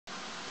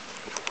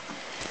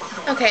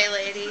Okay,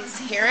 ladies,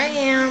 here I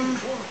am.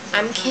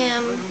 I'm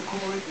Kim,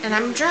 and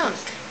I'm drunk.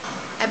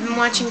 I've been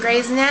watching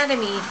Grey's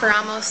Anatomy for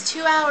almost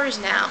 2 hours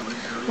now,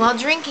 while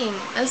drinking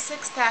a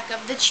 6-pack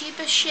of the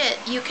cheapest shit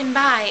you can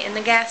buy in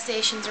the gas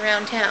stations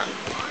around town.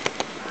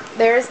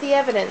 There's the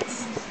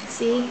evidence.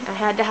 See, I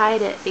had to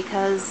hide it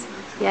because,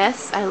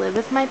 yes, I live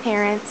with my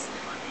parents,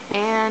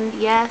 and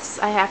yes,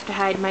 I have to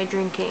hide my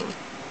drinking.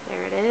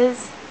 There it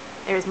is.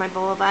 There's my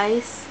bowl of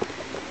ice,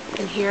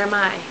 and here am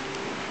I.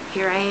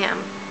 Here I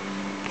am.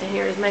 And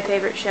here's my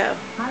favorite show.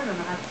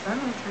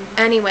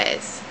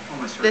 Anyways,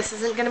 this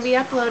isn't going to be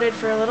uploaded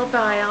for a little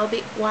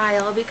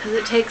while because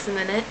it takes a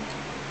minute.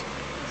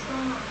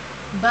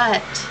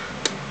 But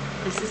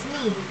this is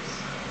me.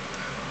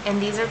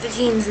 And these are the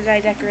jeans that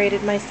I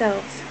decorated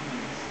myself.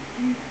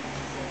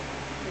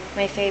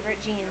 My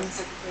favorite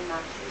jeans.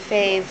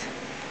 Fave.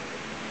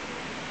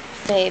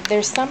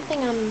 There's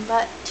something on the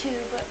butt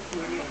too, but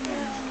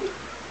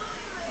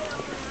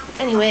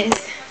anyways.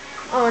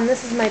 Oh, and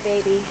this is my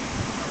baby.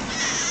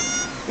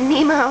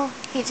 Nemo,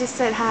 he just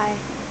said hi.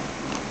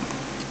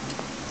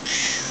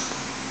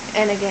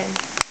 And again.